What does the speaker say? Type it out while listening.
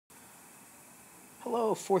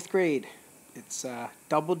Hello, fourth grade. It's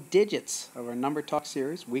double digits of our number talk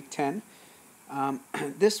series, week 10.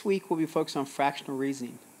 This week we'll be focused on fractional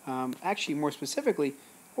reasoning. Actually, more specifically,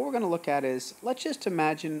 what we're going to look at is, let's just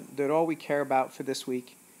imagine that all we care about for this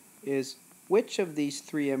week is which of these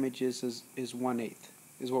three images is 1/8,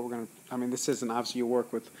 is what we're going to, this isn't obviously you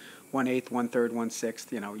work with 1/8, 1/3,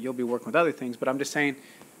 1/6, you'll be working with other things, but I'm just saying,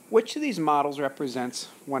 which of these models represents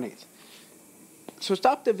 1/8? So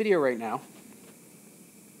stop the video right now.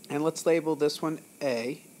 And let's label this one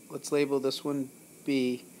A, let's label this one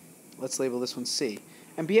B, let's label this one C.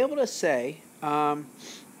 And be able to say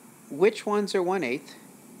which ones are 1/8,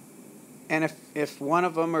 and if one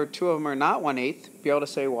of them or two of them are not 1/8, be able to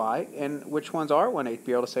say why, and which ones are 1/8,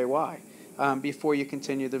 be able to say why, before you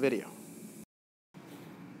continue the video.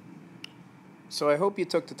 So I hope you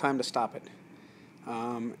took the time to stop it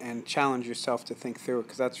and challenge yourself to think through it,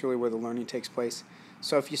 because that's really where the learning takes place.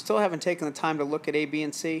 So if you still haven't taken the time to look at A, B,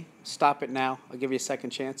 and C, stop it now. I'll give you a second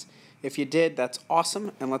chance. If you did, that's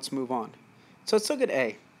awesome, and let's move on. So let's look at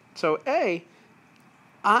A. So A,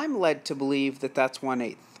 I'm led to believe that that's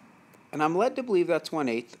 1/8. And I'm led to believe that's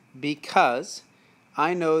 1/8 because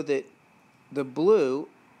I know that the blue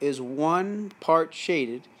is 1 part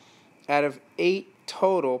shaded out of 8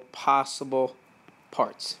 total possible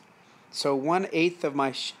parts. So 1/8 of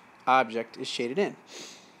my object is shaded in.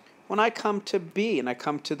 When I come to B and I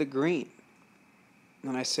come to the green,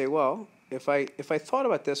 and I say, well, if I thought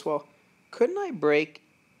about this, well, couldn't I break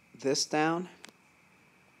this down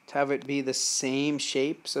to have it be the same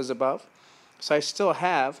shapes as above? So I still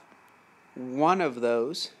have one of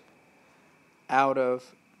those out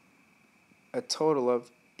of a total of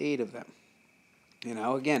 8 of them.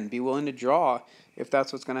 Again, be willing to draw if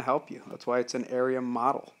that's what's going to help you. That's why it's an area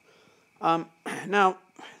model. Now,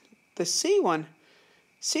 the C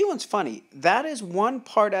one's funny. That is 1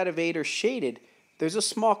 part out of 8 are shaded. There's a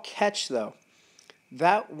small catch, though.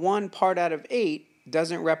 That 1 part out of 8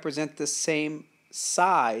 doesn't represent the same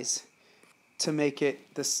size to make it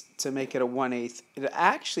a 1/8. It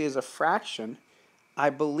actually is a fraction.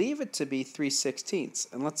 I believe it to be 3/16,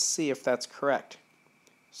 and let's see if that's correct.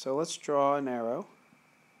 So let's draw an arrow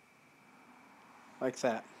like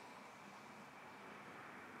that.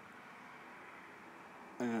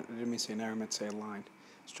 I didn't mean to say an arrow, I meant to say a line.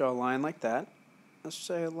 Let's draw a line like that. Let's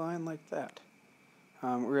say a line like that.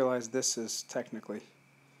 Realize this is technically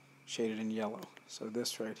shaded in yellow. So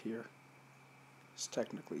this right here is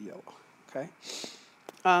technically yellow. Okay?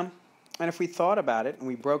 And if we thought about it and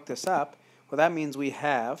we broke this up, well, that means we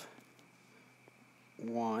have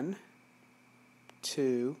 1,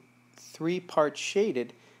 2, 3 parts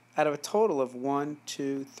shaded out of a total of 1,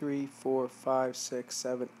 2, 3, 4, 5, 6,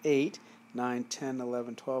 7, 8, 9, 10,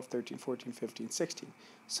 11, 12, 13, 14, 15, 16.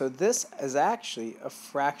 So this is actually a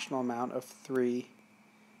fractional amount of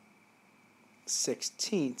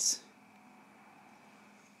 3/16,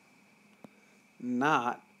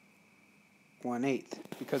 not 1/8.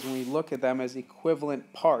 Because when we look at them as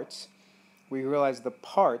equivalent parts, we realize the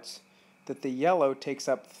parts that the yellow takes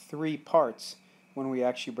up 3 parts when we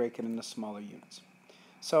actually break it into smaller units.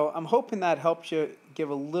 So I'm hoping that helps you give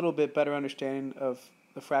a little bit better understanding of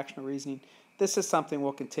the fractional reasoning. This is something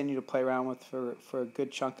we'll continue to play around with for a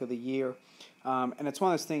good chunk of the year. And it's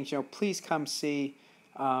one of those things, please come see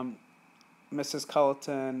Mrs.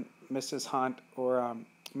 Culleton, Mrs. Hunt, or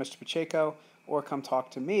Mr. Pacheco, or come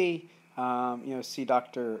talk to me. See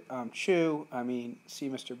Dr. Chu, see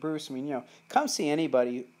Mr. Bruce. Come see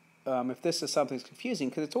anybody if this is something that's confusing,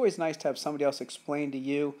 because it's always nice to have somebody else explain to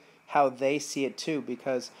you how they see it too,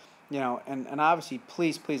 because, and obviously,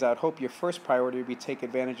 please, I would hope your first priority would be take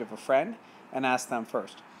advantage of a friend and ask them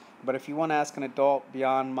first. But if you want to ask an adult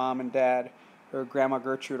beyond mom and dad, or Grandma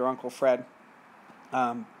Gertrude or Uncle Fred,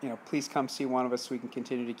 please come see one of us so we can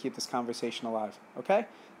continue to keep this conversation alive. Okay?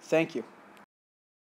 Thank you.